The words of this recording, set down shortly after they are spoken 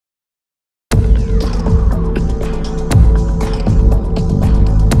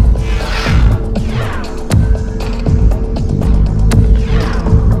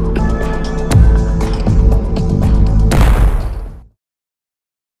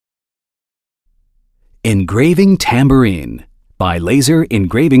Engraving Tambourine by Laser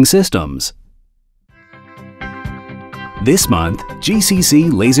Engraving Systems. This month,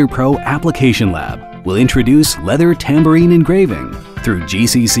 GCC LaserPro Application Lab will introduce leather tambourine engraving through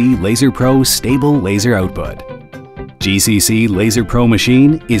GCC LaserPro stable laser output. GCC LaserPro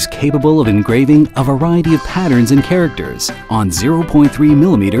machine is capable of engraving a variety of patterns and characters on 0.3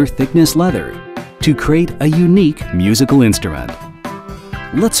 mm thickness leather to create a unique musical instrument.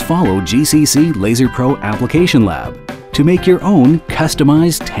 Let's follow GCC LaserPro Application Lab to make your own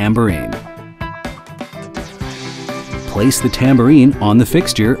customized tambourine. Place the tambourine on the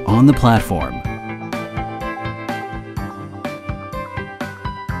fixture on the platform.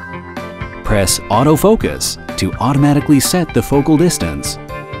 Press Autofocus to automatically set the focal distance.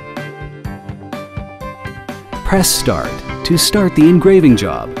 Press Start to start the engraving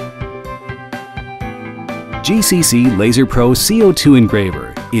job. GCC LaserPro CO2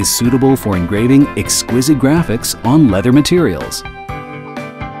 Engraver is suitable for engraving exquisite graphics on leather materials.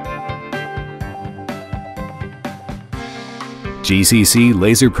 GCC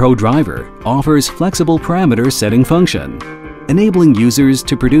LaserPro Driver offers flexible parameter setting function, enabling users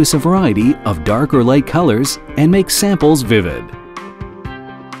to produce a variety of dark or light colors and make samples vivid.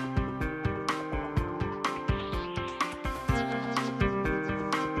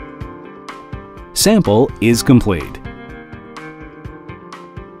 Sample is complete.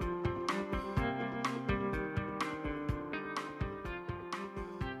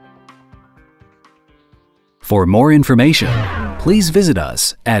 For more information, please visit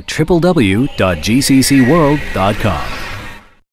us at www.gccworld.com.